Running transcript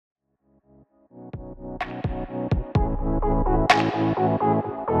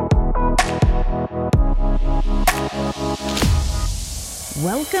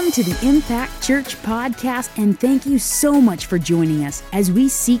Welcome to the Impact Church podcast, and thank you so much for joining us as we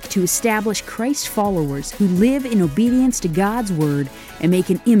seek to establish Christ followers who live in obedience to God's Word and make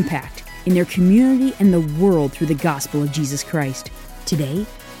an impact in their community and the world through the gospel of Jesus Christ. Today,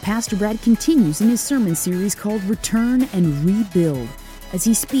 Pastor Brad continues in his sermon series called Return and Rebuild as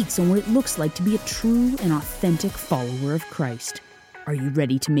he speaks on what it looks like to be a true and authentic follower of Christ. Are you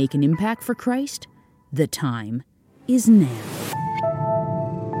ready to make an impact for Christ? The time is now.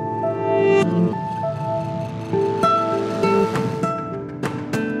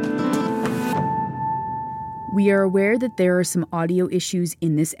 We are aware that there are some audio issues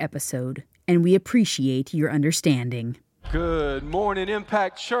in this episode, and we appreciate your understanding. Good morning,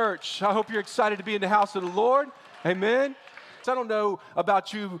 Impact Church. I hope you're excited to be in the house of the Lord. Amen. I don't know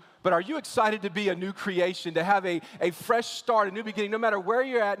about you, but are you excited to be a new creation, to have a fresh start, a new beginning? No matter where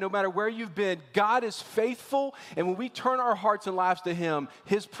you're at, no matter where you've been, God is faithful, and when we turn our hearts and lives to Him,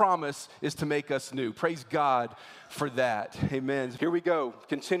 His promise is to make us new. Praise God for that. Amen. Here we go,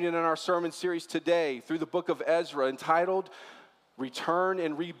 continuing in our sermon series today through the book of Ezra, entitled Return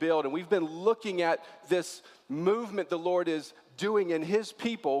and Rebuild. And we've been looking at this movement the Lord is doing in His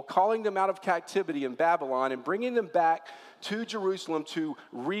people, calling them out of captivity in Babylon and bringing them back to Jerusalem to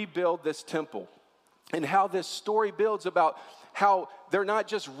rebuild this temple. And how this story builds about how they're not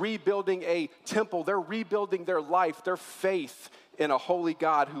just rebuilding a temple, they're rebuilding their life, their faith in a holy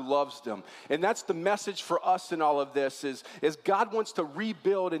God who loves them. And that's the message for us in all of this is God wants to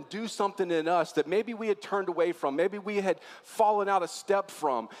rebuild and do something in us that maybe we had turned away from, maybe we had fallen out a step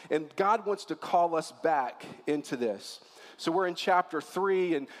from, and God wants to call us back into this. So we're in chapter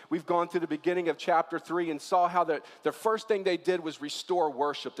 3, and we've gone through the beginning of chapter 3 and saw how the first thing they did was restore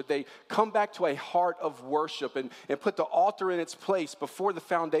worship, that they come back to a heart of worship and put the altar in its place before the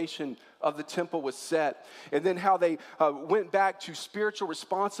foundation of the temple was set. And then how they went back to spiritual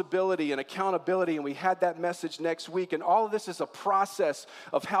responsibility and accountability, and we had that message next week. And all of this is a process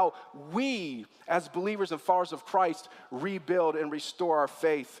of how we, as believers and followers of Christ, rebuild and restore our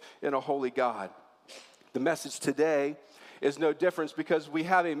faith in a holy God. The message today is no difference because we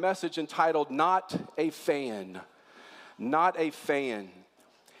have a message entitled, Not a Fan. Not a Fan.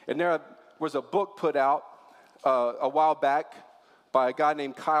 And there was a book put out a while back by a guy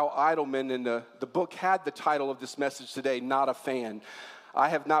named Kyle Idleman, and the book had the title of this message today, Not a Fan. I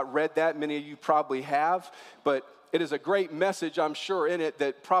have not read that. Many of you probably have, but it is a great message, I'm sure, in it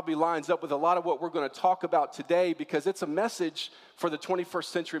that probably lines up with a lot of what we're going to talk about today, because it's a message for the 21st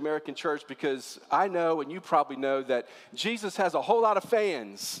century American church, because I know, and you probably know, that Jesus has a whole lot of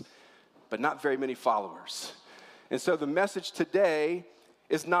fans, but not very many followers. And so the message today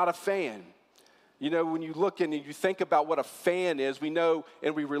is not a fan. You know, when you look and you think about what a fan is, we know,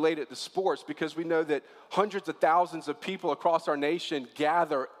 and we relate it to sports, because we know that hundreds of thousands of people across our nation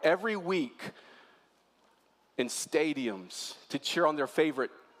gather every week in stadiums to cheer on their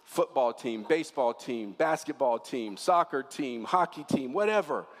favorite football team, baseball team, basketball team, soccer team, hockey team,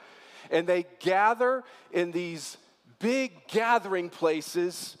 whatever. And they gather in these big gathering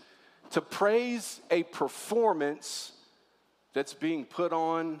places to praise a performance that's being put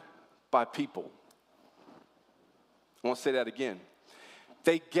on by people. I want to say that again.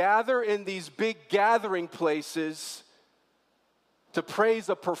 They gather in these big gathering places to praise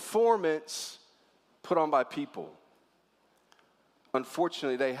a performance put on by people.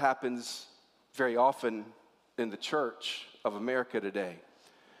 Unfortunately, that happens very often in the church of America today.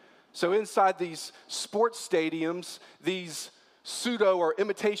 So inside these sports stadiums, these pseudo or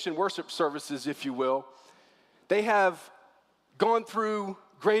imitation worship services, if you will, they have gone through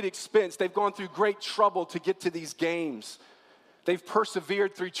great expense. They've gone through great trouble to get to these games. They've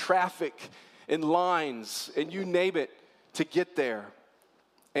persevered through traffic and lines and you name it to get there.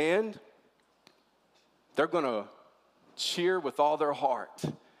 And they're going to cheer with all their heart,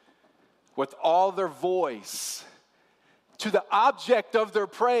 with all their voice, to the object of their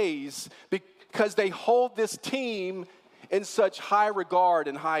praise, because they hold this team in such high regard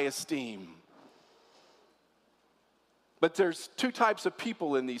and high esteem. But there's two types of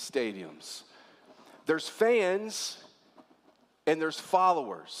people in these stadiums. There's fans and there's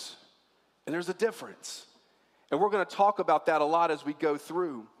followers. And there's a difference. And we're going to talk about that a lot as we go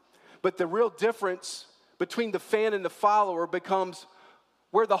through. But the real difference between the fan and the follower becomes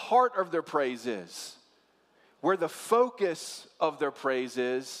where the heart of their praise is, where the focus of their praise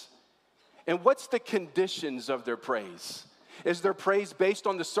is, and what's the conditions of their praise. Is their praise based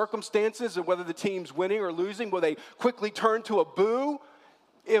on the circumstances and whether the team's winning or losing? Will they quickly turn to a boo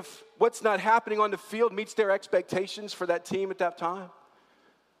if what's not happening on the field meets their expectations for that team at that time?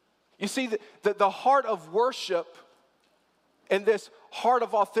 You see, the heart of worship and this heart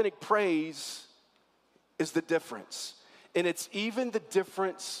of authentic praise is the difference. And it's even the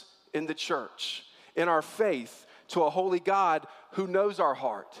difference in the church, in our faith to a holy God who knows our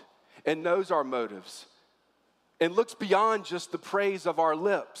heart and knows our motives and looks beyond just the praise of our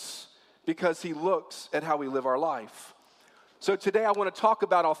lips because he looks at how we live our life. So today I want to talk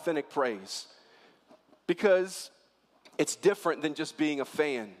about authentic praise because it's different than just being a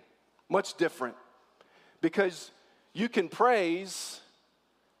fan, much different. Because you can praise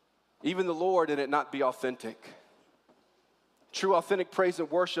even the Lord and it not be authentic. True authentic praise and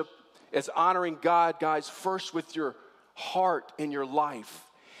worship is honoring God, guys, first with your heart and your life.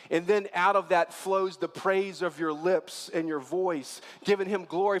 And then out of that flows the praise of your lips and your voice, giving him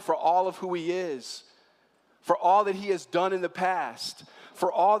glory for all of who he is, for all that he has done in the past,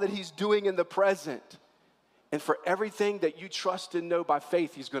 for all that he's doing in the present, and for everything that you trust and know by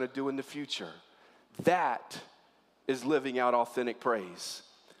faith he's going to do in the future. That is living out authentic praise.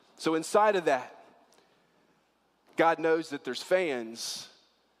 So inside of that, God knows that there's fans,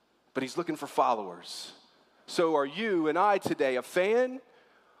 but he's looking for followers. So are you and I today a fan,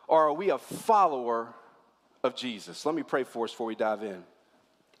 or are we a follower of Jesus? Let me pray for us before we dive in.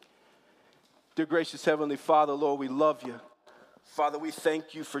 Dear gracious Heavenly Father, Lord, we love you. Father, we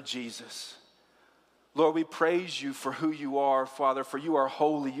thank you for Jesus. Lord, we praise you for who you are, Father, for you are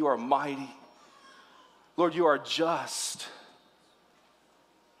holy, you are mighty. Lord, you are just.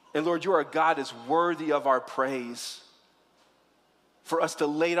 And Lord, you are a God that's worthy of our praise. For us to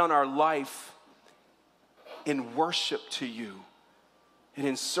lay down our life in worship to you and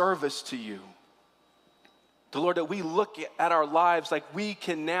in service to you. The Lord, that we look at our lives like we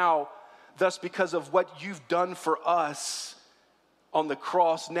can now, thus because of what you've done for us on the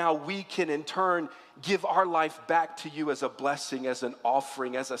cross, now we can in turn give our life back to you as a blessing, as an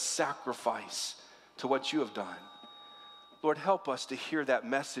offering, as a sacrifice to what you have done. Lord, help us to hear that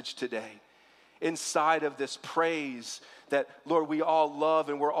message today inside of this praise that, Lord, we all love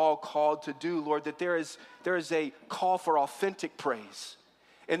and we're all called to do, Lord, that there is a call for authentic praise.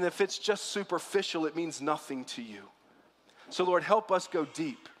 And if it's just superficial, it means nothing to you. So, Lord, help us go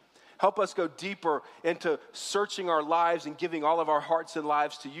deep. Help us go deeper into searching our lives and giving all of our hearts and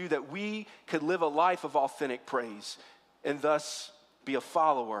lives to you, that we could live a life of authentic praise and thus be a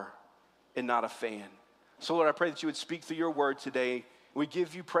follower and not a fan. So, Lord, I pray that you would speak through your word today. We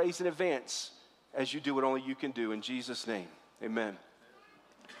give you praise in advance as you do what only you can do. In Jesus' name, amen.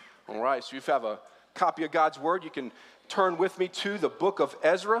 All right, so if you have a copy of God's word, you can turn with me to the book of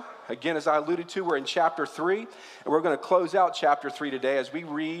Ezra. Again, as I alluded to, we're in chapter 3, and we're going to close out chapter 3 today as we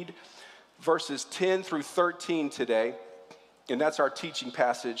read verses 10 through 13 today, and that's our teaching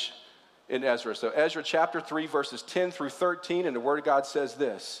passage in Ezra. So Ezra chapter 3, verses 10 through 13, and the word of God says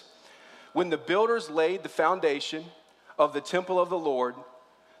this: When the builders laid the foundation of the temple of the Lord,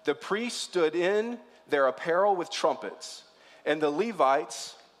 the priests stood in their apparel with trumpets, and the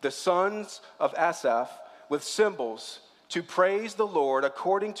Levites, the sons of Asaph, with cymbals, to praise the Lord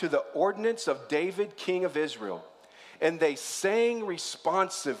according to the ordinance of David, king of Israel. And they sang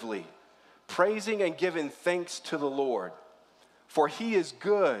responsively, praising and giving thanks to the Lord. For he is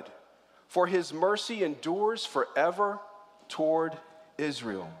good, for his mercy endures forever toward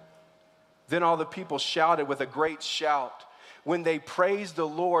Israel. Then all the people shouted with a great shout when they praised the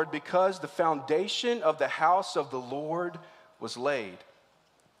Lord, because the foundation of the house of the Lord was laid.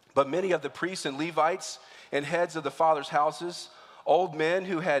 But many of the priests and Levites and heads of the fathers' houses, old men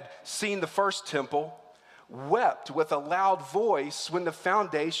who had seen the first temple, wept with a loud voice when the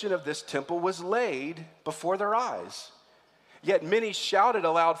foundation of this temple was laid before their eyes. Yet many shouted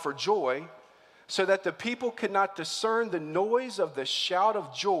aloud for joy, so that the people could not discern the noise of the shout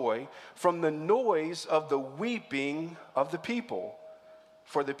of joy from the noise of the weeping of the people.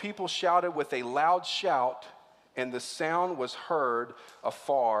 For the people shouted with a loud shout, and the sound was heard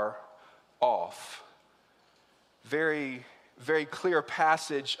afar off. Very, very clear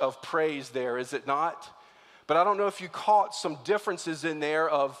passage of praise there, is it not? But I don't know if you caught some differences in there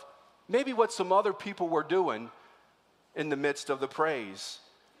of maybe what some other people were doing in the midst of the praise.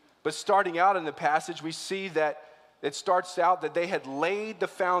 But starting out in the passage, we see that it starts out that they had laid the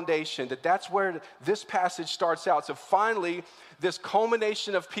foundation, that's where this passage starts out. So finally, this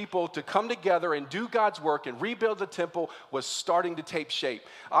culmination of people to come together and do God's work and rebuild the temple was starting to take shape.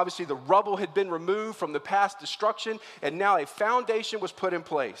 Obviously, the rubble had been removed from the past destruction, and now a foundation was put in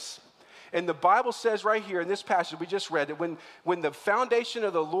place. And the Bible says right here in this passage we just read that when the foundation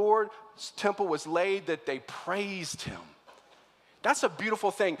of the Lord's temple was laid, that they praised him. That's a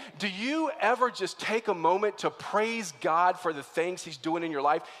beautiful thing. Do you ever just take a moment to praise God for the things he's doing in your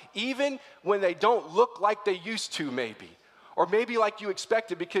life, even when they don't look like they used to maybe? or maybe like you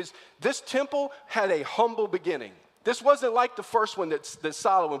expected, because this temple had a humble beginning. This wasn't like the first one that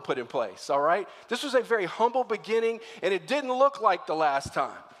Solomon put in place, all right? This was a very humble beginning, and it didn't look like the last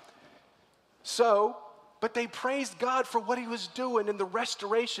time. So, but they praised God for what he was doing in the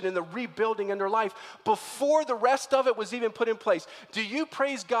restoration and the rebuilding in their life before the rest of it was even put in place. Do you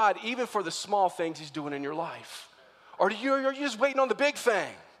praise God even for the small things he's doing in your life? Or are you just waiting on the big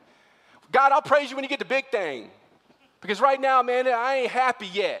thing? God, I'll praise you when you get the big thing. Because right now, man, I ain't happy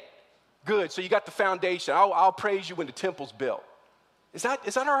yet. Good, so you got the foundation. I'll praise you when the temple's built. Is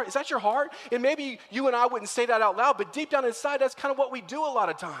that your heart? And maybe you and I wouldn't say that out loud, but deep down inside, that's kind of what we do a lot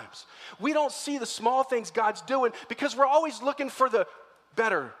of times. We don't see the small things God's doing because we're always looking for the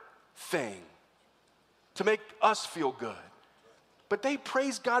better thing to make us feel good. But they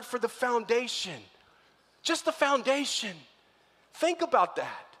praise God for the foundation, just the foundation. Think about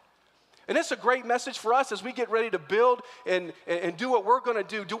that. And it's a great message for us as we get ready to build and do what we're going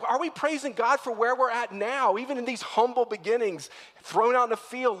to do. Are we praising God for where we're at now, even in these humble beginnings, thrown out in the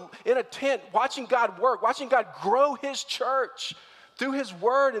field, in a tent, watching God work, watching God grow his church through his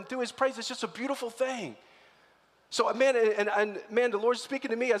word and through his praise? It's just a beautiful thing. So, man, the Lord's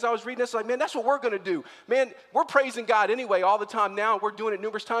speaking to me as I was reading this, like, man, that's what we're going to do. Man, we're praising God anyway all the time now. We're doing it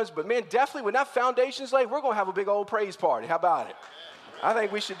numerous times. But, man, definitely when that foundation's laid, we're going to have a big old praise party. How about it? I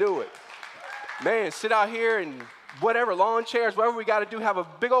think we should do it. Man, sit out here and whatever, lawn chairs, whatever we got to do, have a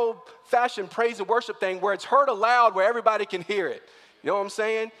big old fashioned praise and worship thing where it's heard aloud, where everybody can hear it. You know what I'm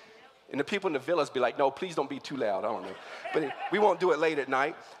saying? And the people in the villas be like, no, please don't be too loud. I don't know. But we won't do it late at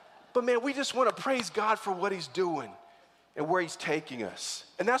night. But, man, we just want to praise God for what he's doing and where he's taking us.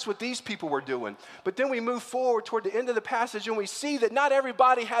 And that's what these people were doing. But then we move forward toward the end of the passage and we see that not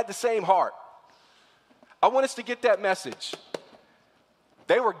everybody had the same heart. I want us to get that message.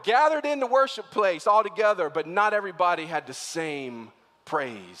 They were gathered in the worship place all together, but not everybody had the same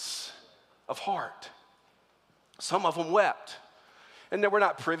praise of heart. Some of them wept, and they were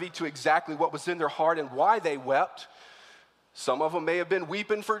not privy to exactly what was in their heart and why they wept. Some of them may have been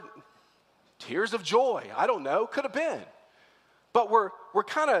weeping for tears of joy. I don't know, could have been. But we're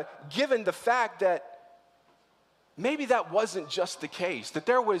kind of given the fact that maybe that wasn't just the case, that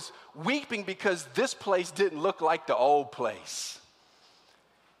there was weeping because this place didn't look like the old place.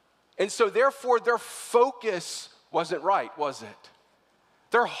 And so therefore, their focus wasn't right, was it?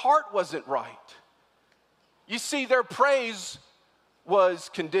 Their heart wasn't right. You see, their praise was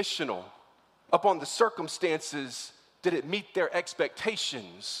conditional upon the circumstances. Did it meet their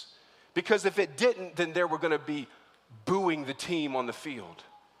expectations? Because if it didn't, then they were going to be booing the team on the field.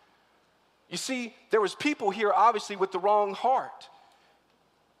 You see, there was people here obviously with the wrong heart.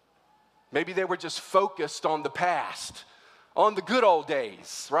 Maybe they were just focused on the past, on the good old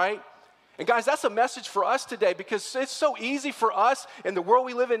days, right? And guys, that's a message for us today because it's so easy for us in the world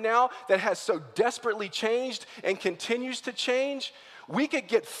we live in now that has so desperately changed and continues to change. We could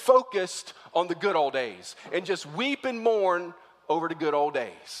get focused on the good old days and just weep and mourn over the good old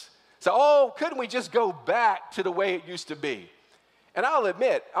days. So, couldn't we just go back to the way it used to be? And I'll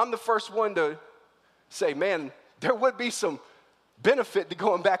admit, I'm the first one to say, man, there would be some benefit to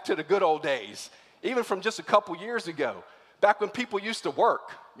going back to the good old days, even from just a couple years ago, back when people used to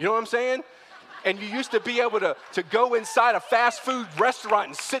work. You know what I'm saying? And you used to be able to go inside a fast food restaurant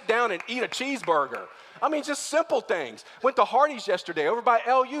and sit down and eat a cheeseburger. I mean, just simple things. Went to Hardee's yesterday over by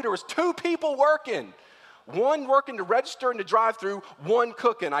LU. There was 2 people working. One working to register in the drive-thru, one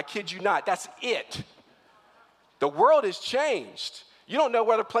cooking. I kid you not. That's it. The world has changed. You don't know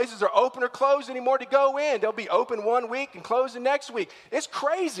whether places are open or closed anymore to go in. They'll be open one week and closed the next week. It's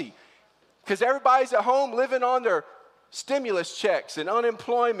crazy because everybody's at home living on their stimulus checks and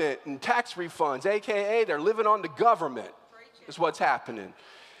unemployment and tax refunds, AKA they're living on the government is what's happening.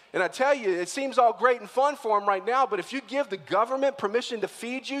 And I tell you, it seems all great and fun for them right now, but if you give the government permission to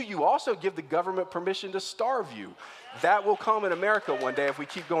feed you, you also give the government permission to starve you. That will come in America one day if we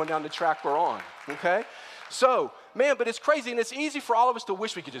keep going down the track we're on, okay? So, man, but it's crazy, and it's easy for all of us to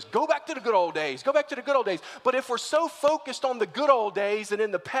wish we could just go back to the good old days, go back to the good old days. But if we're so focused on the good old days and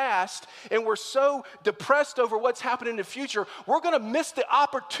in the past, and we're so depressed over what's happening in the future, we're going to miss the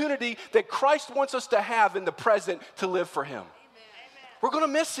opportunity that Christ wants us to have in the present to live for him. Amen. We're going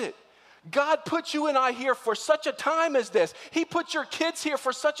to miss it. God put you and I here for such a time as this. He put your kids here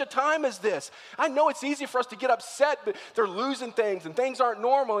for such a time as this. I know it's easy for us to get upset, but they're losing things, and things aren't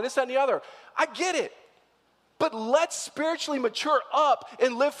normal, and this, that, and the other. I get it. But let's spiritually mature up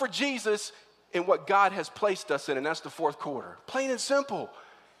and live for Jesus in what God has placed us in, and that's the 4th quarter. Plain and simple.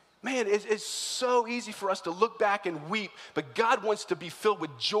 Man, it's so easy for us to look back and weep, but God wants to be filled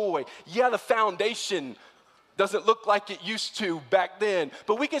with joy. Yeah, the doesn't look like it used to back then,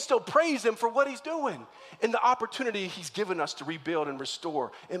 but we can still praise him for what he's doing and the opportunity he's given us to rebuild and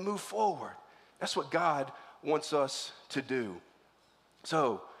restore and move forward. That's what God wants us to do.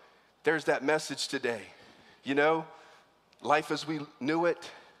 So there's that message today. You know, life as we knew it,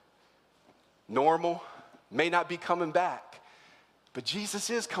 normal, may not be coming back, but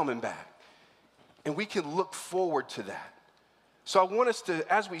Jesus is coming back, and we can look forward to that. So I want us to,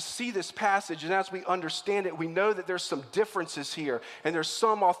 as we see this passage and as we understand it, we know that there's some differences here, and there's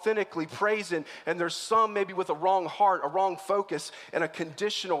some authentically praising, and there's some maybe with a wrong heart, a wrong focus, and a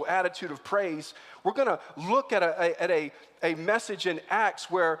conditional attitude of praise. We're going to look at a message in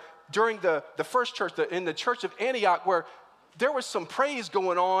Acts where during the first church, in the church of Antioch, where there was some praise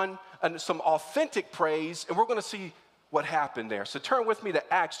going on and some authentic praise, and we're going to see what happened there. So turn with me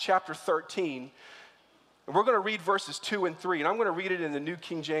to Acts chapter 13. And we're going to read verses 2 and 3, and I'm going to read it in the in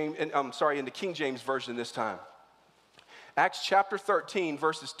the King James Version this time. Acts chapter 13,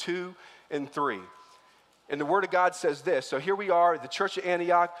 verses 2 and 3. And the Word of God says this. So here we are, the church of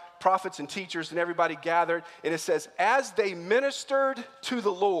Antioch, prophets and teachers and everybody gathered. And it says, as they ministered to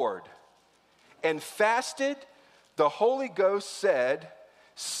the Lord and fasted, the Holy Ghost said,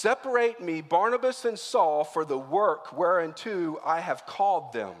 separate me, Barnabas and Saul, for the work whereunto I have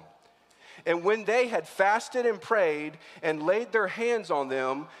called them. And when they had fasted and prayed and laid their hands on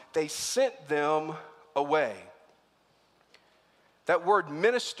them, they sent them away. That word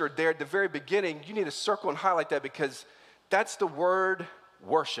ministered there at the very beginning, you need to circle and highlight that because that's the word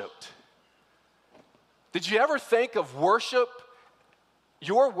worshiped. Did you ever think of worship,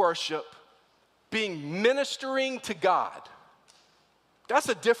 your worship, being ministering to God? That's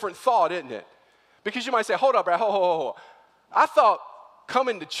a different thought, isn't it? Because you might say, hold up, Brad, hold. I thought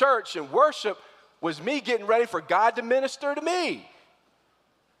coming to church and worship was me getting ready for God to minister to me.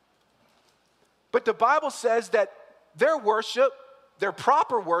 But the Bible says that their worship, their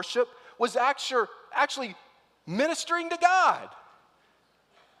proper worship, was actually ministering to God.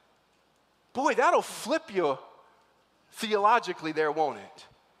 Boy, that'll flip you theologically there, won't it?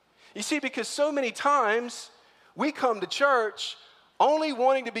 You see, because so many times we come to church only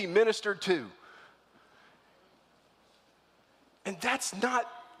wanting to be ministered to. And that's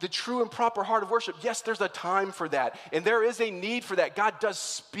not the true and proper heart of worship. Yes, there's a time for that, and there is a need for that. God does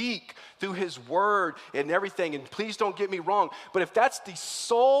speak through his word and everything, and please don't get me wrong, but if that's the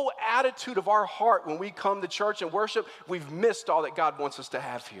sole attitude of our heart when we come to church and worship, we've missed all that God wants us to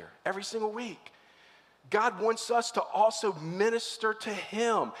have here every single week. God wants us to also minister to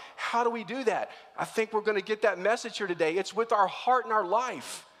him. How do we do that? I think we're going to get that message here today. It's with our heart and our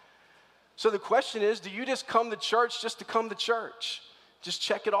life. So the question is, do you just come to church just to come to church? Just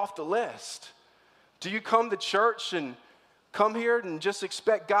check it off the list. Do you come to church and come here and just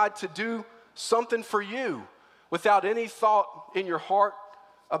expect God to do something for you without any thought in your heart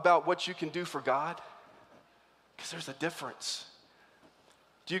about what you can do for God? Because there's a difference.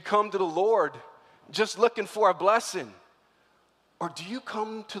 Do you come to the Lord just looking for a blessing? Or do you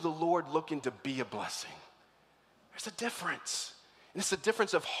come to the Lord looking to be a blessing? There's a difference. And it's a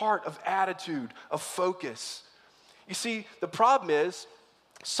difference of heart, of attitude, of focus. You see, the problem is,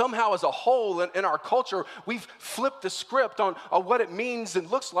 somehow as a whole in our culture, we've flipped the script on what it means and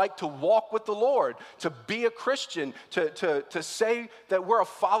looks like to walk with the Lord, to be a Christian, to say that we're a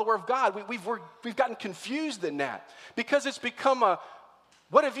follower of God. We've gotten confused in that because it's become a,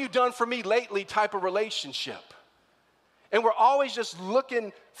 what have you done for me lately type of relationship. And we're always just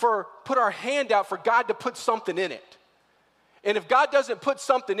looking put our hand out for God to put something in it. And if God doesn't put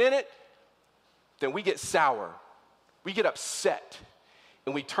something in it, then we get sour, we get upset,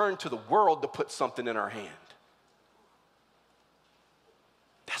 and we turn to the world to put something in our hand.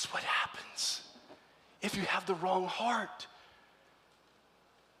 That's what happens if you have the wrong heart.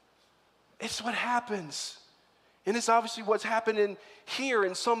 It's what happens. And it's obviously what's happening here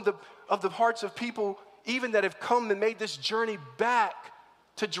in some of the hearts of people, even that have come and made this journey back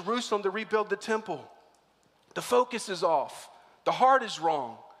to Jerusalem to rebuild the temple. The focus is off. The heart is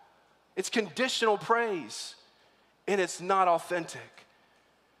wrong. It's conditional praise, and it's not authentic.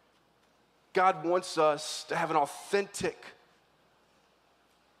 God wants us to have an authentic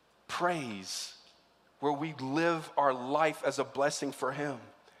praise where we live our life as a blessing for him.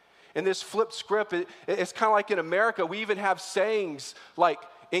 In this flipped script, it's kind of like in America, we even have sayings like,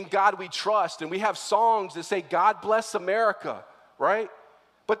 in God we trust, and we have songs that say, God bless America, right?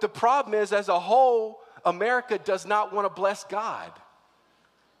 But the problem is, as a whole, America does not want to bless God.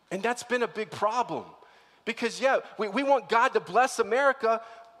 And that's been a big problem. Because, we want God to bless America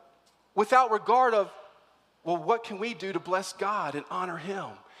without regard of, well, what can we do to bless God and honor him?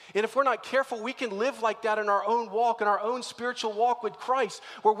 And if we're not careful, we can live like that in our own walk, in our own spiritual walk with Christ,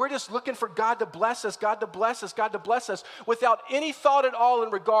 where we're just looking for God to bless us, God to bless us, God to bless us, without any thought at all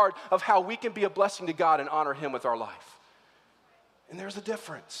in regard of how we can be a blessing to God and honor him with our life. And there's a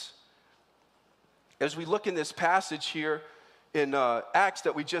difference. As we look in this passage here in Acts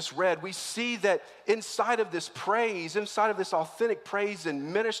that we just read, we see that inside of this praise, inside of this authentic praise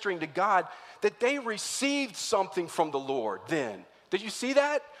and ministering to God, that they received something from the Lord then. Did you see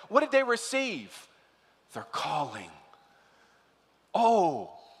that? What did they receive? Their calling.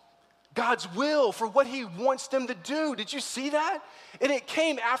 Oh, God's will for what he wants them to do. Did you see that? And it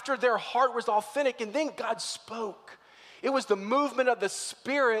came after their heart was authentic, and then God spoke. It was the movement of the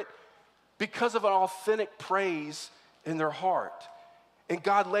Spirit because of an authentic praise in their heart. And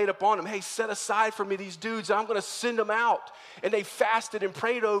God laid upon them, hey, set aside for me these dudes, and I'm going to send them out. And they fasted and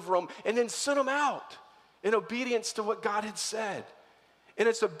prayed over them and then sent them out in obedience to what God had said. And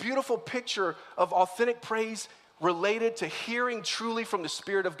it's a beautiful picture of authentic praise related to hearing truly from the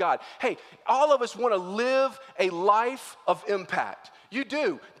Spirit of God. Hey, all of us want to live a life of impact. You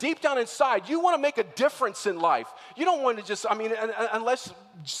do. Deep down inside, you want to make a difference in life. You don't want to just, unless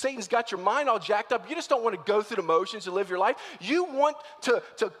Satan's got your mind all jacked up, you just don't want to go through the motions and live your life. You want to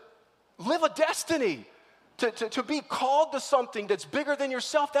live a destiny, to be called to something that's bigger than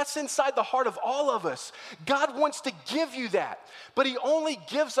yourself. That's inside the heart of all of us. God wants to give you that, but he only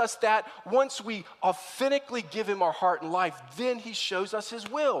gives us that once we authentically give him our heart and life. Then he shows us his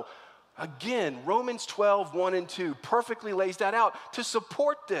will. Again, Romans 12, 1 and 2 perfectly lays that out to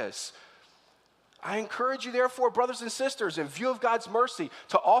support this. I encourage you, therefore, brothers and sisters, in view of God's mercy,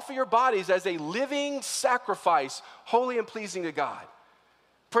 to offer your bodies as a living sacrifice, holy and pleasing to God.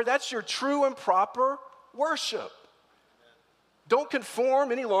 For that's your true and proper worship. Don't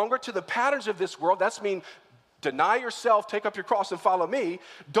conform any longer to the patterns of this world. That's mean deny yourself, take up your cross and follow me.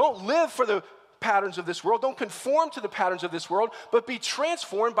 Don't live for the patterns of this world. Don't conform to the patterns of this world, but be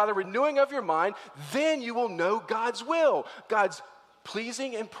transformed by the renewing of your mind. Then you will know God's will, God's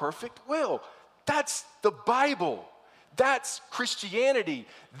pleasing and perfect will. That's the Bible. That's Christianity.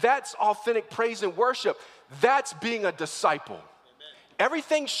 That's authentic praise and worship. That's being a disciple. Amen.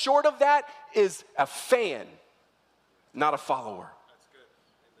 Everything short of that is a fan, not a follower. That's good.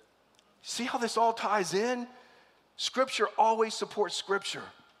 Amen. See how this all ties in? Scripture always supports Scripture.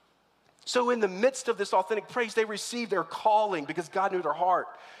 So in the midst of this authentic praise, they received their calling because God knew their heart.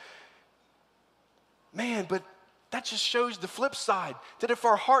 Man, but that just shows the flip side, that if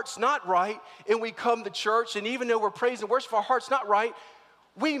our heart's not right and we come to church, and even though we're praising and worship, if our heart's not right,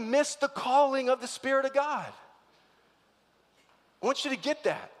 we miss the calling of the Spirit of God. I want you to get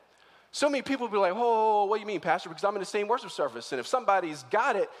that. So many people will be like, oh, what do you mean, Pastor? Because I'm in the same worship service, and if somebody's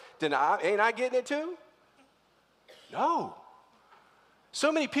got it, then ain't I getting it too? No.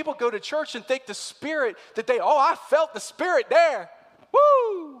 So many people go to church and think the Spirit, I felt the Spirit there.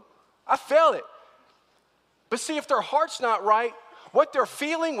 Woo! I felt it. But see, if their heart's not right, what they're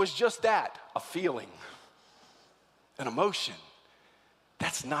feeling was just that, a feeling, an emotion.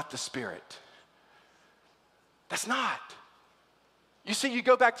 That's not the Spirit. That's not. You see, you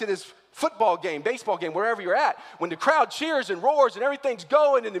go back to this football game, baseball game, wherever you're at, when the crowd cheers and roars and everything's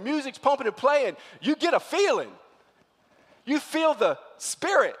going and the music's pumping and playing, you get a feeling. You feel the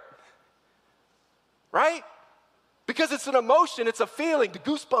Spirit, right? Because it's an emotion, it's a feeling. The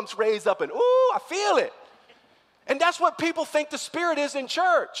goosebumps raise up and, ooh, I feel it. And that's what people think the Spirit is in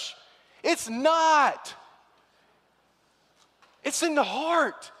church. It's not. It's in the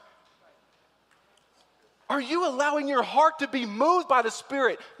heart. Are you allowing your heart to be moved by the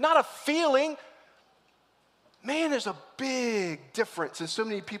Spirit, not a feeling? Man, there's a big difference, and so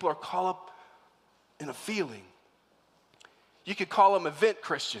many people are caught up in a feeling. You could call them event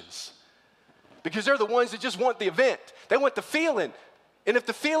Christians because they're the ones that just want the event. They want the feeling. And if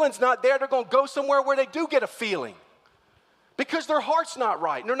the feeling's not there, they're going to go somewhere where they do get a feeling because their heart's not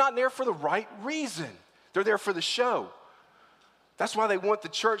right. And they're not there for the right reason. They're there for the show. That's why they want the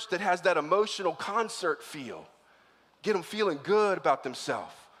church that has that emotional concert feel. Get them feeling good about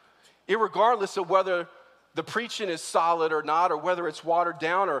themselves. Irregardless of whether the preaching is solid or not, or whether it's watered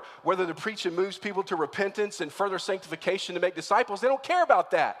down, or whether the preaching moves people to repentance and further sanctification to make disciples. They don't care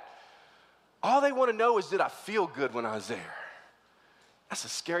about that. All they want to know is, did I feel good when I was there? That's a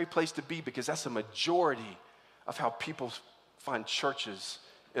scary place to be because that's a majority of how people find churches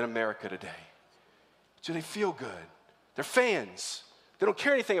in America today. Do they feel good? They're fans. They don't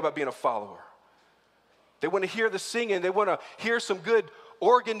care anything about being a follower. They want to hear the singing. They want to hear some good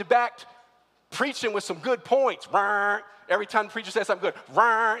organ-backed preaching with some good points. Every time the preacher says something good,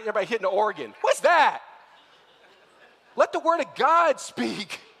 everybody hitting the organ. What's that? Let the word of God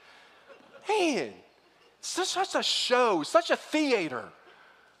speak. Man, such a show, such a theater.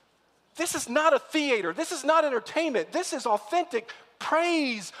 This is not a theater. This is not entertainment. This is authentic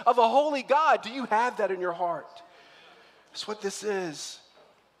praise of a holy God. Do you have that in your heart? That's what this is.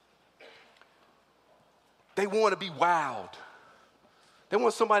 They want to be wowed. They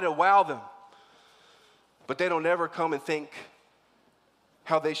want somebody to wow them. But they don't ever come and think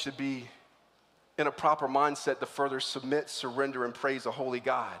how they should be in a proper mindset to further submit, surrender, and praise a holy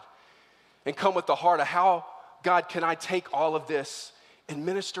God. And come with the heart of how, God, can I take all of this and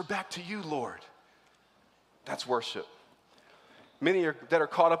minister back to you, Lord? That's worship. Many that are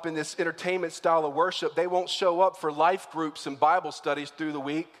caught up in this entertainment style of worship, they won't show up for life groups and Bible studies through the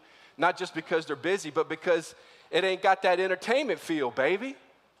week, not just because they're busy, but because it ain't got that entertainment feel, baby.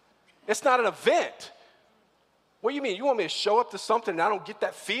 It's not an event. What do you mean? You want me to show up to something and I don't get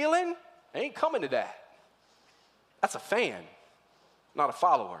that feeling? I ain't coming to that. That's a fan, not a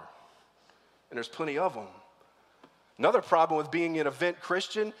follower. And there's plenty of them. Another problem with being an event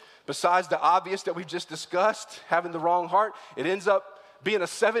Christian, besides the obvious that we've just discussed, having the wrong heart, it ends up being a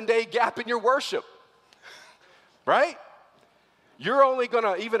 7-day gap in your worship, right? You're only going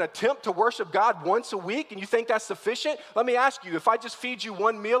to even attempt to worship God once a week, and you think that's sufficient? Let me ask you, if I just feed you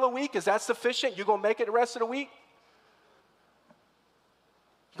one meal a week, is that sufficient? You're going to make it the rest of the week?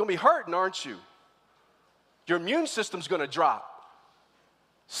 You're going to be hurting, aren't you? Your immune system's going to drop.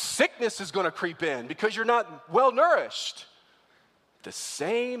 Sickness is going to creep in because you're not well nourished. The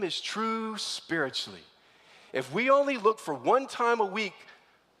same is true spiritually. If we only look for one time a week,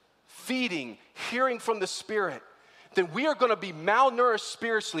 feeding, hearing from the Spirit, then we are going to be malnourished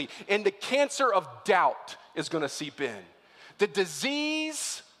spiritually, and the cancer of doubt is going to seep in. The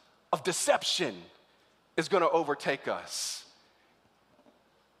disease of deception is going to overtake us.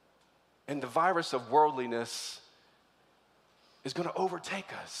 And the virus of worldliness is going to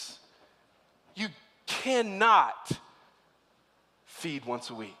overtake us. You cannot feed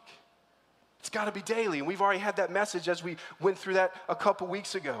once a week. It's got to be daily, and we've already had that message as we went through that a couple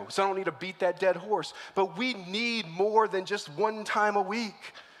weeks ago, so I don't need to beat that dead horse. But we need more than just one time a week.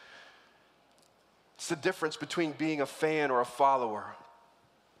 It's the difference between being a fan or a follower.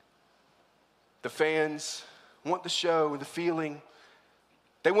 The fans want the show, the feeling.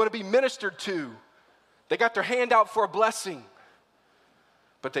 They want to be ministered to. They got their hand out for a blessing.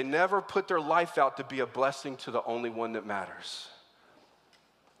 But they never put their life out to be a blessing to the only one that matters.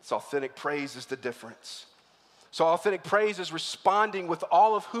 It's authentic praise is the difference. So authentic praise is responding with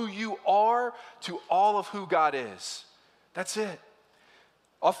all of who you are to all of who God is. That's it.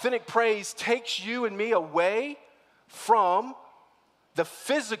 Authentic praise takes you and me away from the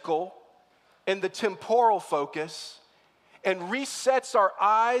physical and the temporal focus and resets our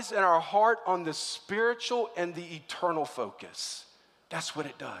eyes and our heart on the spiritual and the eternal focus. That's what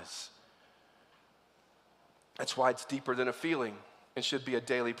it does. That's why it's deeper than a feeling and should be a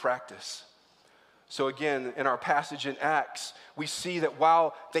daily practice. So again, in our passage in Acts, we see that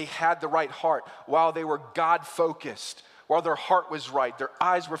while they had the right heart, while they were God-focused, while their heart was right, their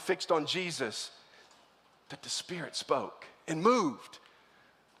eyes were fixed on Jesus, that the Spirit spoke and moved.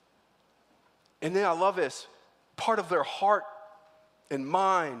 And then I love this, part of their heart and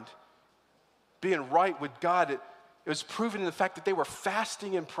mind being right with God, it was proven in the fact that they were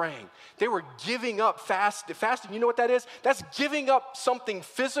fasting and praying. They were giving up fasting. You know what that is? That's giving up something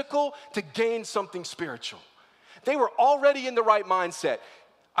physical to gain something spiritual. They were already in the right mindset.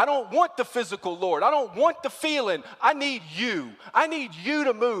 I don't want the physical, Lord. I don't want the feeling. I need you. I need you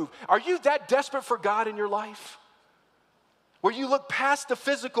to move. Are you that desperate for God in your life? Where you look past the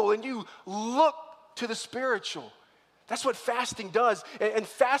physical and you look to the spiritual. That's what fasting does. And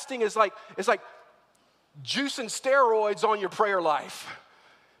fasting is like juicing steroids on your prayer life,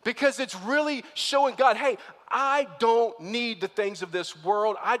 because it's really showing God, hey, I don't need the things of this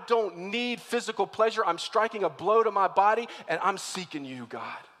world. I don't need physical pleasure. I'm striking a blow to my body and I'm seeking you, God.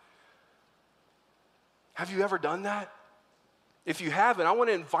 Have you ever done that? If you haven't, I want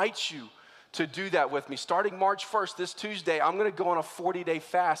to invite you to do that with me. Starting March 1st, this Tuesday, I'm going to go on a 40-day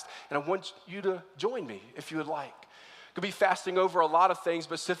fast, and I want you to join me if you would like. Could be fasting over a lot of things,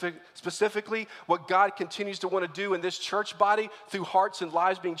 specifically what God continues to want to do in this church body through hearts and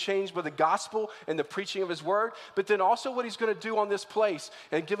lives being changed by the gospel and the preaching of his word, but then also what he's going to do on this place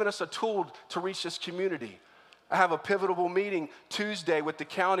and giving us a tool to reach this community. I have a pivotal meeting Tuesday with the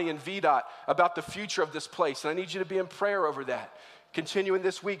county and VDOT about the future of this place, and I need you to be in prayer over that. Continuing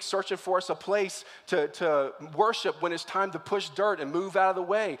this week, searching for us a place to worship when it's time to push dirt and move out of the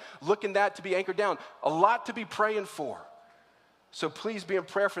way. Looking that to be anchored down. A lot to be praying for. So please be in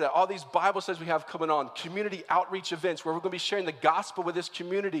prayer for that. All these Bible studies we have coming on, community outreach events where we're going to be sharing the gospel with this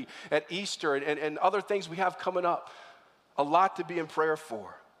community at Easter and other things we have coming up. A lot to be in prayer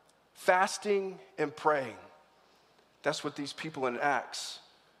for. Fasting and praying. That's what these people in Acts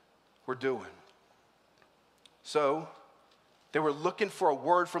were doing. So they were looking for a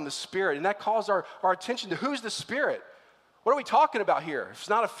word from the Spirit, and that calls our attention to who's the Spirit. What are we talking about here? If it's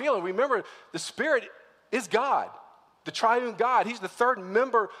not a feeling, remember the Spirit is God, the triune God. He's the third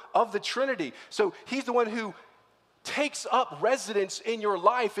member of the Trinity. So he's the one who takes up residence in your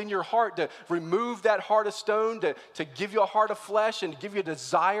life, in your heart, to remove that heart of stone, to give you a heart of flesh and give you a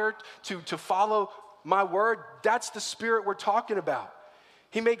desire to follow my word. That's the Spirit we're talking about.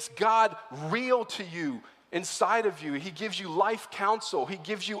 He makes God real to you, inside of you. He gives you life counsel. He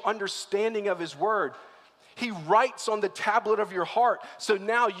gives you understanding of his word. He writes on the tablet of your heart. So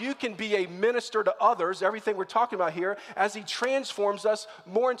now you can be a minister to others, everything we're talking about here, as he transforms us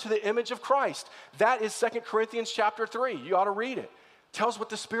more into the image of Christ. That is 2 Corinthians chapter 3. You ought to read it. Tells what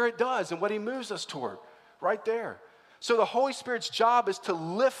the Spirit does and what he moves us toward. Right there. So the Holy Spirit's job is to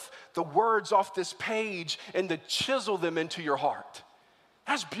lift the words off this page and to chisel them into your heart.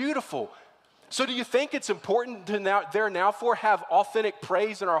 That's beautiful. So do you think it's important to now have authentic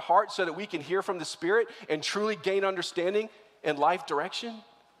praise in our heart so that we can hear from the Spirit and truly gain understanding and life direction?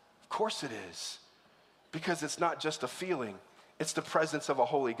 Of course it is. Because it's not just a feeling. It's the presence of a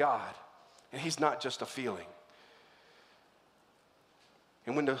holy God. And he's not just a feeling.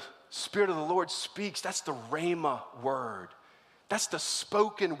 And when the Spirit of the Lord speaks, that's the Rhema word. That's the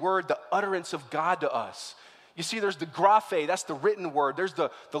spoken word, the utterance of God to us. You see, there's the graphe, that's the written word. There's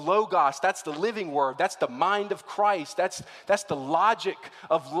the logos, that's the living word. That's the mind of Christ. That's the logic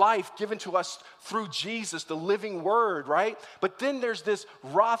of life given to us through Jesus, the living word, right? But then there's this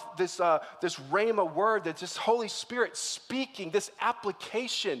rhema word, that's this Holy Spirit speaking, this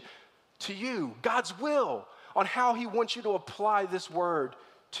application to you, God's will on how he wants you to apply this word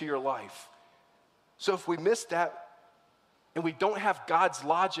to your life. So if we miss that and we don't have God's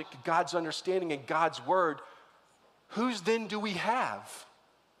logic, God's understanding, and God's word, whose then do we have?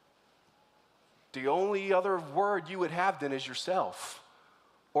 The only other word you would have then is yourself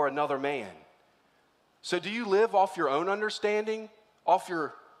or another man. So do you live off your own understanding, off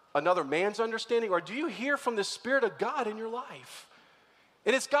another man's understanding, or do you hear from the Spirit of God in your life?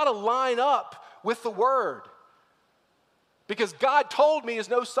 And it's got to line up with the word. Because God told me is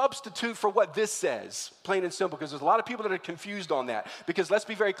no substitute for what this says, plain and simple, because there's a lot of people that are confused on that. Because let's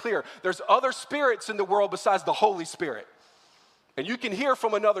be very clear, there's other spirits in the world besides the Holy Spirit. And you can hear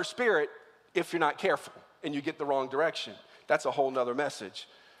from another spirit if you're not careful and you get the wrong direction. That's a whole nother message.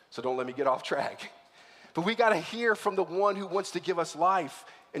 So don't let me get off track. But we got to hear from the one who wants to give us life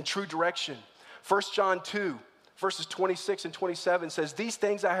and true direction. 1 John 2. Verses 26 and 27 says, "These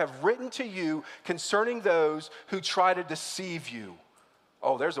things I have written to you concerning those who try to deceive you."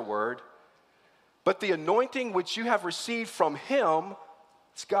 Oh, there's a word. "But the anointing which you have received from him,"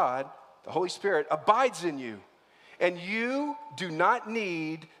 it's God, the Holy Spirit, "abides in you. And you do not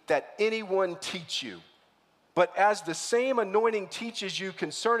need that anyone teach you. But as the same anointing teaches you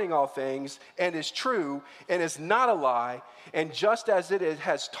concerning all things, and is true, and is not a lie, and just as it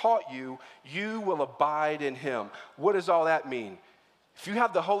has taught you, you will abide in him." What does all that mean? If you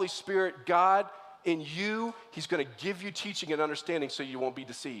have the Holy Spirit, God, in you, he's going to give you teaching and understanding so you won't be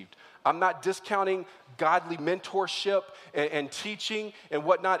deceived. I'm not discounting godly mentorship and teaching and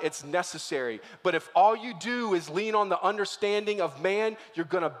whatnot. It's necessary. But if all you do is lean on the understanding of man, you're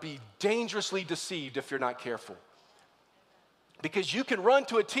going to be dangerously deceived if you're not careful. Because you can run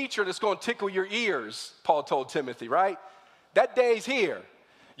to a teacher that's going to tickle your ears, Paul told Timothy, right? That day's here.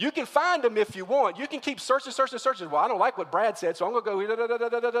 You can find them if you want. You can keep searching. Well, I don't like what Brad said, so I'm going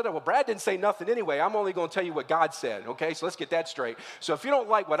to go, well, Brad didn't say nothing anyway. I'm only going to tell you what God said, okay? So let's get that straight. So if you don't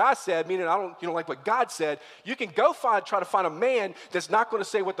like what I said, meaning you don't like what God said, you can go try to find a man that's not going to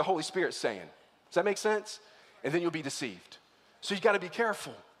say what the Holy Spirit's saying. Does that make sense? And then you'll be deceived. So you got to be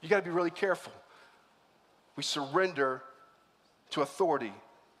careful. You got to be really careful. We surrender to authority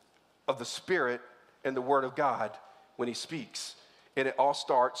of the Spirit and the Word of God when he speaks. And it all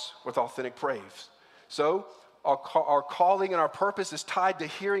starts with authentic praise. So our calling and our purpose is tied to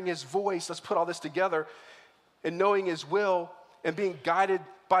hearing his voice. Let's put all this together. And knowing his will and being guided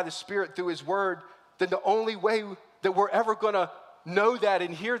by the Spirit through his word. Then the only way that we're ever going to know that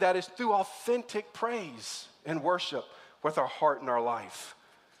and hear that is through authentic praise and worship with our heart and our life.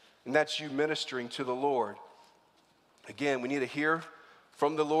 And that's you ministering to the Lord. Again, we need to hear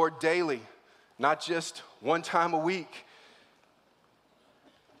from the Lord daily, not just one time a week.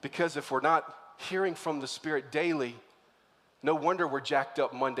 Because if we're not hearing from the Spirit daily, No wonder we're jacked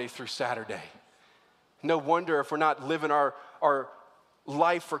up Monday through Saturday. No wonder if we're not living our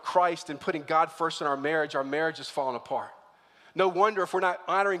life for Christ and putting God first in our marriage is falling apart. No wonder if we're not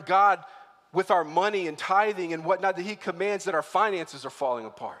honoring God with our money and tithing and whatnot that he commands, that our finances are falling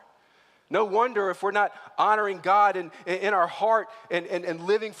apart. No wonder if we're not honoring God in our heart and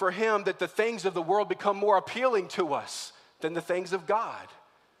living for him, that the things of the world become more appealing to us than the things of God.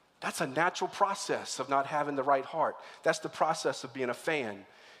 That's a natural process of not having the right heart. That's the process of being a fan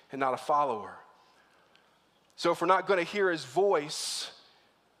and not a follower. So if we're not going to hear his voice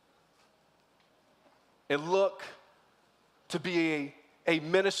and look to be a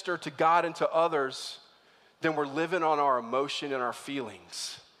minister to God and to others, then we're living on our emotion and our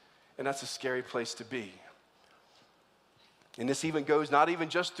feelings. And that's a scary place to be. And this even goes not even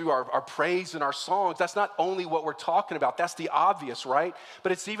just through our praise and our songs. That's not only what we're talking about. That's the obvious, right?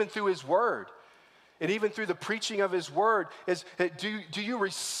 But it's even through his word. And even through the preaching of his word, do you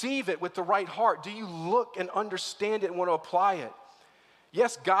receive it with the right heart? Do you look and understand it and want to apply it?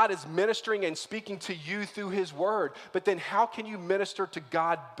 Yes, God is ministering and speaking to you through his word, but then how can you minister to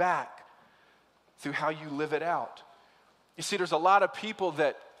God back? Through how you live it out. You see, there's a lot of people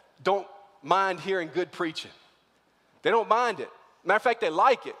that don't mind hearing good preaching. They don't mind it. Matter of fact, they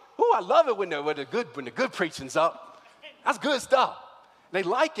like it. Ooh, I love it when the good preaching's up. That's good stuff. They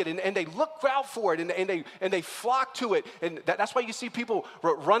like it and they look out for it and they flock to it. And that's why you see people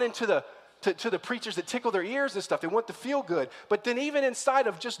run into the preachers that tickle their ears and stuff. They want to feel good. But then even inside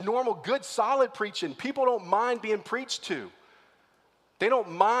of just normal, good, solid preaching, people don't mind being preached to. They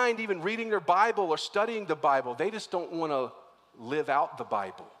don't mind even reading their Bible or studying the Bible. They just don't want to live out the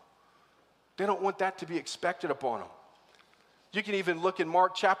Bible. They don't want that to be expected upon them. You can even look in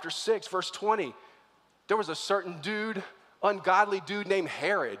Mark chapter 6, verse 20. There was a certain dude, ungodly dude named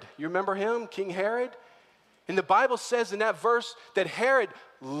Herod. You remember him, King Herod? And the Bible says in that verse that Herod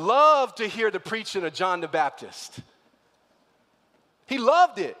loved to hear the preaching of John the Baptist. He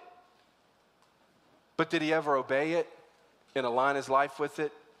loved it. But did he ever obey it and align his life with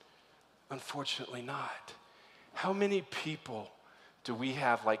it? Unfortunately not. How many people do we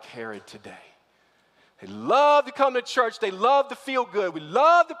have like Herod today? They love to come to church. They love to feel good. We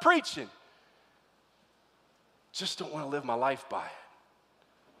love the preaching. Just don't want to live my life by it.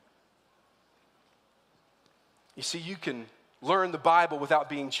 You see, you can learn the Bible without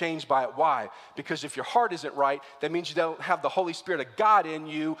being changed by it. Why? Because if your heart isn't right, that means you don't have the Holy Spirit of God in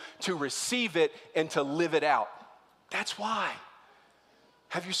you to receive it and to live it out. That's why.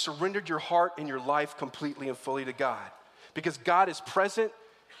 Have you surrendered your heart and your life completely and fully to God? Because God is present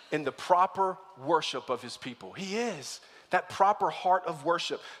in the proper worship of his people. He is. That proper heart of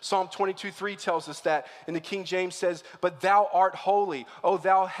worship. Psalm 22:3 tells us that, and the King James says, "But thou art holy, O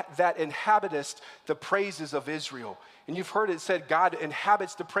thou that inhabitest the praises of Israel." And you've heard it said God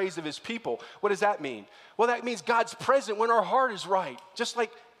inhabits the praise of his people. What does that mean? Well, that means God's present when our heart is right. Just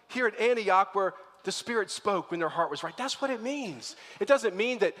like here at Antioch where the Spirit spoke when their heart was right. That's what it means. It doesn't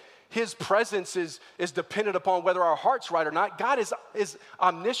mean that his presence is dependent upon whether our heart's right or not. God is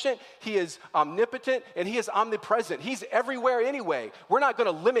omniscient, he is omnipotent, and he is omnipresent. He's everywhere anyway. We're not going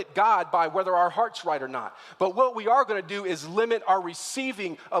to limit God by whether our heart's right or not. But what we are going to do is limit our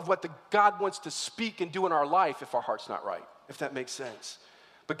receiving of what God wants to speak and do in our life if our heart's not right, if that makes sense.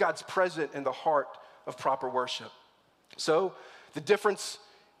 But God's present in the heart of proper worship. So the difference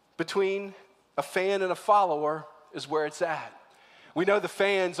between a fan and a follower is where it's at. We know the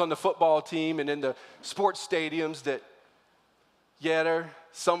fans on the football team and in the sports stadiums that,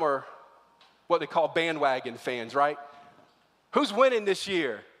 some are what they call bandwagon fans, right? Who's winning this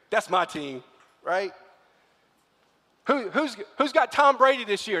year? That's my team, right? Who's got Tom Brady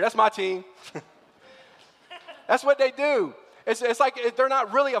this year? That's my team. That's what they do. It's like they're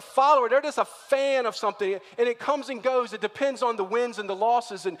not really a follower. They're just a fan of something. And it comes and goes. It depends on the wins and the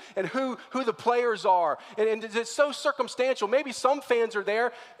losses and who the players are. And it's so circumstantial. Maybe some fans are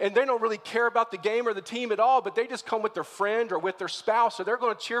there and they don't really care about the game or the team at all, but they just come with their friend or with their spouse. So they're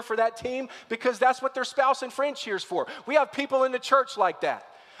going to cheer for that team because that's what their spouse and friend cheers for. We have people in the church like that.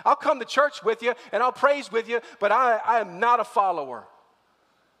 I'll come to church with you and I'll praise with you, but I am not a follower.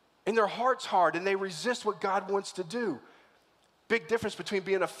 And their heart's hard and they resist what God wants to do. Big difference between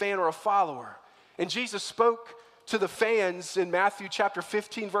being a fan or a follower. And Jesus spoke to the fans in Matthew chapter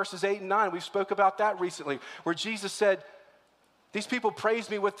 15, verses 8 and 9. We spoke about that recently, where Jesus said, "These people praise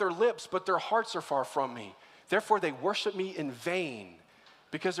me with their lips, but their hearts are far from me. Therefore they worship me in vain,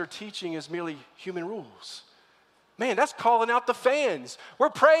 because their teaching is merely human rules." Man, that's calling out the fans. We're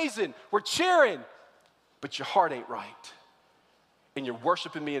praising, we're cheering, but your heart ain't right. And you're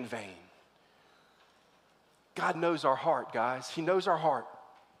worshiping me in vain. God knows our heart, guys. He knows our heart.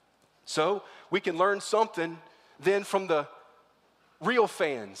 So we can learn something then from the real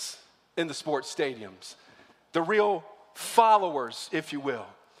fans in the sports stadiums, the real followers, if you will.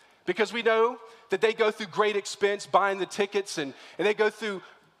 Because we know that they go through great expense buying the tickets, and they go through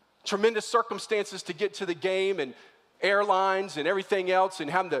tremendous circumstances to get to the game, and airlines and everything else, and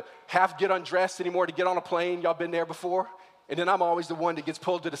having to half get undressed anymore to get on a plane. Y'all been there before? And then I'm always the one that gets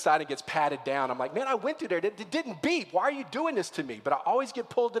pulled to the side and gets patted down. I'm like, man, I went through there. It didn't beep. Why are you doing this to me? But I always get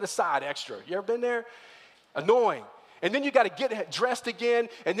pulled to the side extra. You ever been there? Annoying. And then you got to get dressed again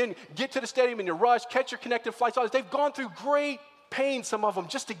and then get to the stadium and you rush, catch your connected flights. All this. They've gone through great pain, some of them,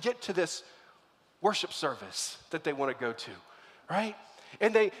 just to get to this worship service that they want to go to, right?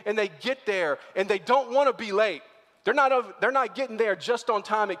 And they get there and they don't want to be late. They're not getting there just on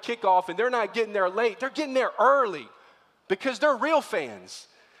time at kickoff, and they're not getting there late. They're getting there early because they're real fans.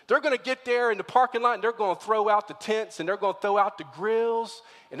 They're going to get there in the parking lot, and they're going to throw out the tents, and they're going to throw out the grills,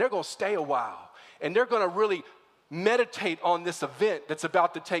 and they're going to stay a while. And they're going to really meditate on this event that's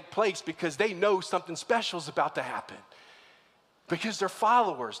about to take place because they know something special is about to happen. Because they're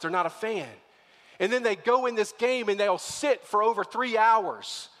followers, they're not a fan. And then they go in this game, and they'll sit for over 3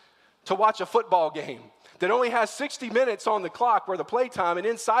 hours to watch a football game that only has 60 minutes on the clock where the playtime, and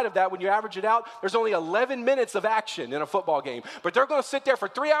inside of that, when you average it out, there's only 11 minutes of action in a football game. But they're going to sit there for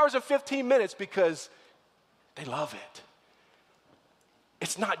 3 hours and 15 minutes because they love it.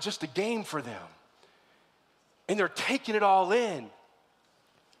 It's not just a game for them. And they're taking it all in.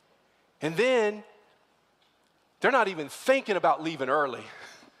 And then they're not even thinking about leaving early.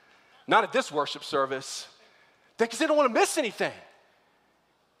 Not at this worship service. Because they don't want to miss anything.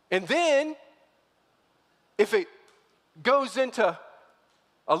 And then, if it goes into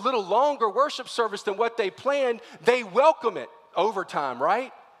a little longer worship service than what they planned, they welcome it overtime,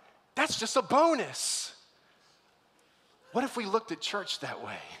 right? That's just a bonus. What if we looked at church that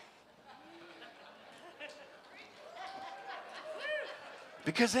way?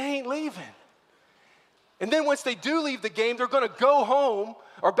 Because they ain't leaving. And then once they do leave the game, they're going to go home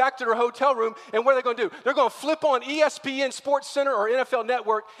or back to their hotel room, and what are they going to do? They're going to flip on ESPN Sports Center or NFL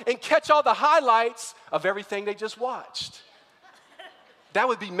Network and catch all the highlights of everything they just watched. That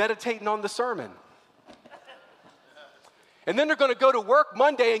would be meditating on the sermon. And then they're going to go to work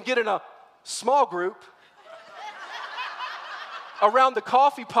Monday and get in a small group around the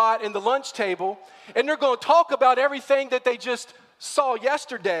coffee pot and the lunch table, and they're going to talk about everything that they just saw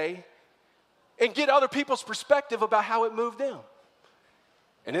yesterday and get other people's perspective about how it moved them.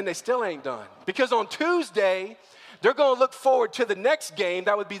 And then they still ain't done. Because on Tuesday, they're going to look forward to the next game.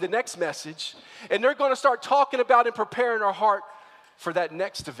 That would be the next message. And they're going to start talking about and preparing our heart for that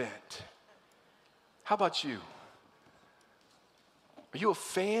next event. How about you? Are you a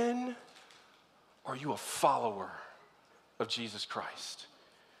fan or are you a follower of Jesus Christ?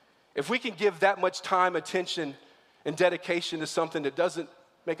 If we can give that much time, attention, and dedication to something that doesn't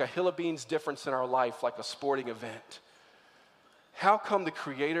make a hill of beans difference in our life, like a sporting event, how come the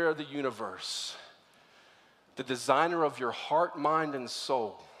creator of the universe, the designer of your heart, mind, and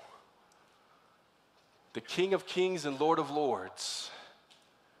soul, the King of Kings and Lord of Lords,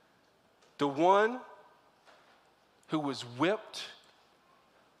 the one who was whipped,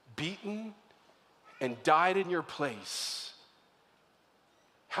 beaten, and died in your place,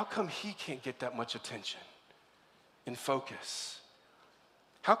 how come he can't get that much attention and focus?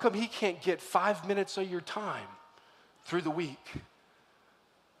 How come he can't get 5 minutes of your time through the week?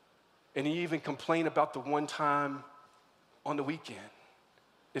 And you even complain about the one time on the weekend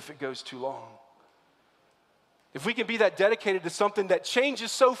if it goes too long. If we can be that dedicated to something that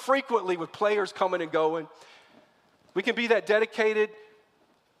changes so frequently with players coming and going, we can be that dedicated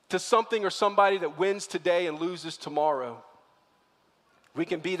to something or somebody that wins today and loses tomorrow. We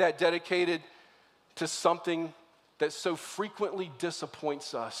can be that dedicated to something that so frequently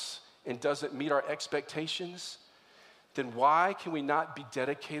disappoints us and doesn't meet our expectations, then why can we not be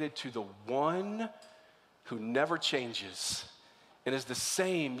dedicated to the one who never changes and is the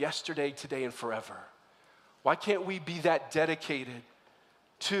same yesterday, today, and forever? Why can't we be that dedicated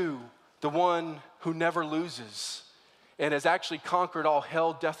to the one who never loses and has actually conquered all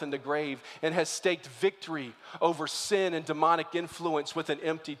hell, death, and the grave, and has staked victory over sin and demonic influence with an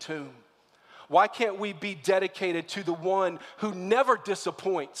empty tomb? Why can't we be dedicated to the one who never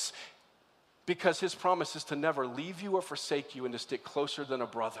disappoints, because his promise is to never leave you or forsake you and to stick closer than a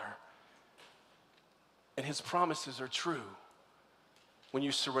brother? And his promises are true when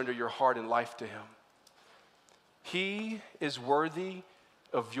you surrender your heart and life to him. He is worthy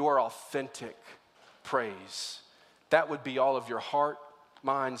of your authentic praise. That would be all of your heart,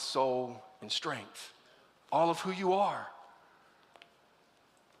 mind, soul, and strength. all of who you are.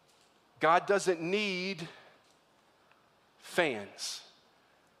 God doesn't need fans.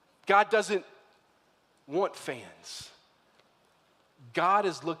 God doesn't want fans. God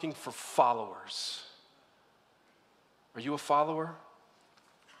is looking for followers. Are you a follower?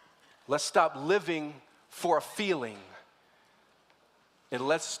 Let's stop living for a feeling and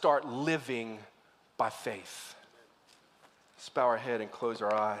let's start living by faith. Let's bow our head and close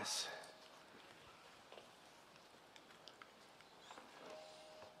our eyes.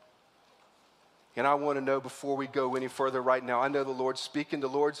 And I want to know before we go any further right now, I know the Lord's speaking, the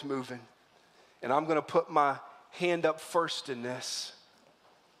Lord's moving, and I'm going to put my hand up first in this.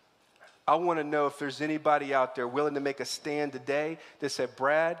 I want to know if there's anybody out there willing to make a stand today that said,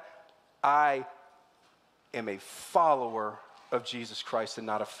 Brad, I am a follower of Jesus Christ and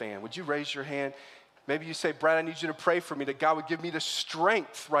not a fan. Would you raise your hand? Maybe you say, Brad, I need you to pray for me that God would give me the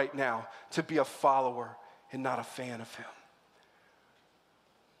strength right now to be a follower and not a fan of him.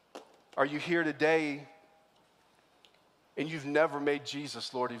 Are you here today and you've never made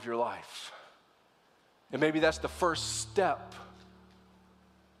Jesus Lord of your life? And maybe that's the first step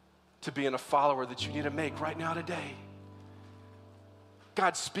to being a follower that you need to make right now today.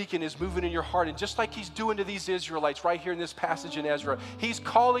 God's speaking, is moving in your heart, and just like he's doing to these Israelites right here in this passage in Ezra, he's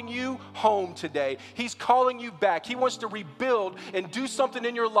calling you home today. He's calling you back. He wants to rebuild and do something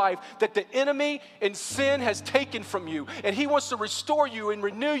in your life that the enemy and sin has taken from you, and he wants to restore you and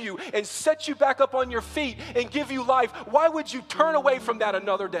renew you and set you back up on your feet and give you life. Why would you turn away from that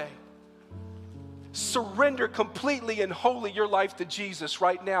another day? Surrender completely and wholly your life to Jesus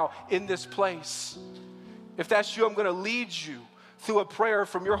right now in this place. If that's you, I'm going to lead you through a prayer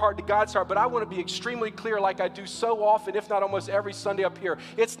from your heart to God's heart, but I want to be extremely clear, like I do so often, if not almost every Sunday up here.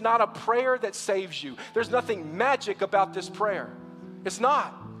 It's not a prayer that saves you. There's nothing magic about this prayer. It's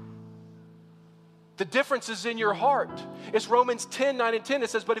not. The difference is in your heart. It's Romans 10, 9 and 10. It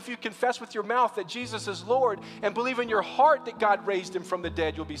says, but if you confess with your mouth that Jesus is Lord and believe in your heart that God raised him from the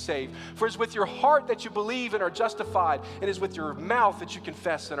dead, you'll be saved. For it's with your heart that you believe and are justified, and it's with your mouth that you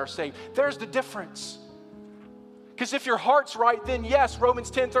confess and are saved. There's the difference. Because if your heart's right, then yes,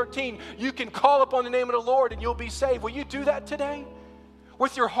 Romans 10, 13, you can call upon the name of the Lord and you'll be saved. Will you do that today?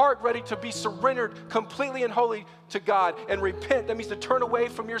 With your heart ready to be surrendered completely and wholly to God and repent. That means to turn away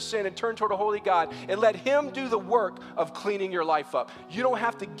from your sin and turn toward a holy God and let him do the work of cleaning your life up. You don't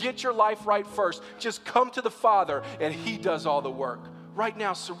have to get your life right first. Just come to the Father and he does all the work. Right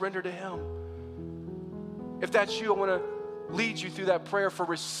now, surrender to him. If that's you, I want to lead you through that prayer for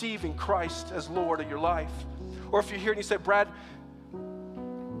receiving Christ as Lord of your life. Or if you're here and you said, Brad,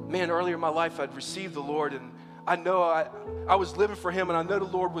 man, earlier in my life I'd received the Lord and I know I was living for him and I know the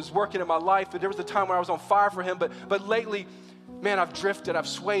Lord was working in my life, but there was a time when I was on fire for him, but lately, man, I've drifted, I've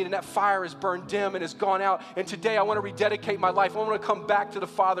swayed, and that fire has burned dim and has gone out. And today I want to rededicate my life. I want to come back to the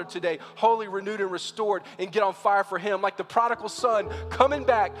Father today, wholly renewed and restored, and get on fire for him, like the prodigal son coming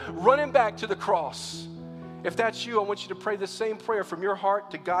back, running back to the cross. If that's you, I want you to pray the same prayer from your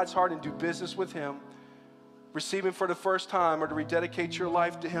heart to God's heart and do business with him. Receive him for the first time or to rededicate your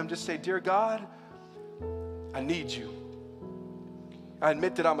life to him. Just say, dear God, I need you. I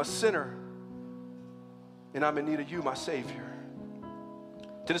admit that I'm a sinner and I'm in need of you, my Savior.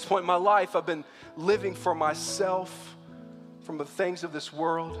 To this point in my life, I've been living for myself, from the things of this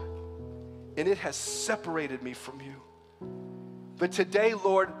world, and it has separated me from you. But today,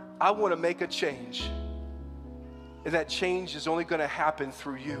 Lord, I want to make a change, and that change is only going to happen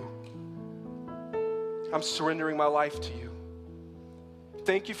through you. I'm surrendering my life to you.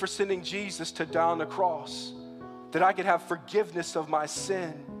 Thank you for sending Jesus to die on the cross, that I could have forgiveness of my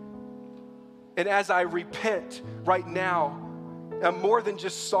sin. And as I repent right now, I'm more than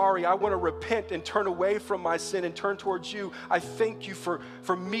just sorry. I want to repent and turn away from my sin and turn towards you. I thank you for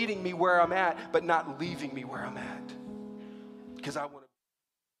meeting me where I'm at, but not leaving me where I'm at. Because I want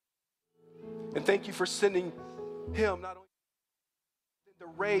to. And thank you for sending him not only to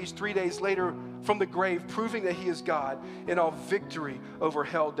raise 3 days later from the grave, proving that he is God in all victory over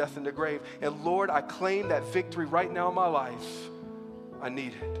hell, death, and the grave. And Lord, I claim that victory right now in my life. I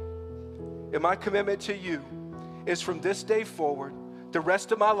need it. And my commitment to you is from this day forward, the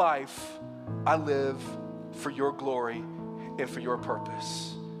rest of my life, I live for your glory and for your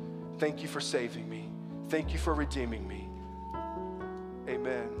purpose. Thank you for saving me. Thank you for redeeming me.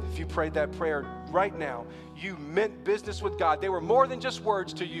 Amen. If you prayed that prayer right now, you meant business with God. They were more than just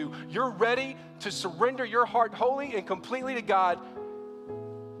words to you. You're ready to surrender your heart wholly and completely to God.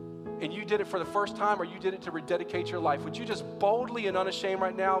 And you did it for the first time, or you did it to rededicate your life. Would you just boldly and unashamed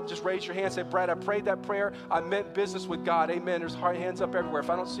right now just raise your hand and say, Brad, I prayed that prayer. I meant business with God. Amen. There's hands up everywhere. If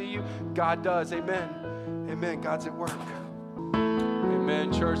I don't see you, God does. Amen. Amen. God's at work.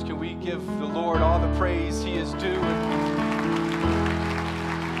 Amen. Church, can we give the Lord all the praise He is due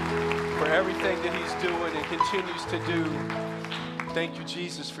for everything that He's doing and continues to do? Thank you,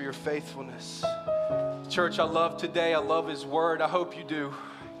 Jesus, for your faithfulness. Church, I love today. I love His word. I hope you do,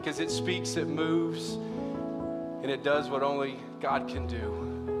 because it speaks, it moves, and it does what only God can do.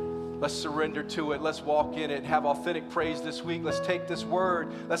 Let's surrender to it. Let's walk in it. Have authentic praise this week. Let's take this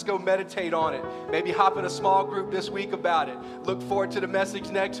word. Let's go meditate on it. Maybe hop in a small group this week about it. Look forward to the message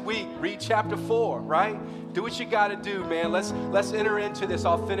next week. Read chapter 4, right? Do what you got to do, man. Let's enter into this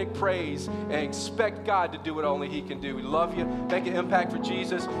authentic praise and expect God to do what only He can do. We love you. Make an impact for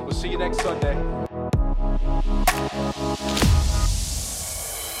Jesus. We'll see you next Sunday.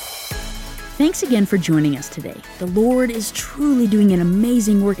 Thanks again for joining us today. The Lord is truly doing an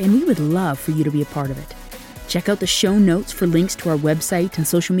amazing work, and we would love for you to be a part of it. Check out the show notes for links to our website and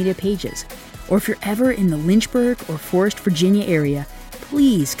social media pages. Or if you're ever in the Lynchburg or Forest, Virginia area,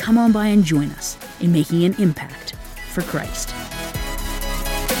 please come on by and join us in making an impact for Christ.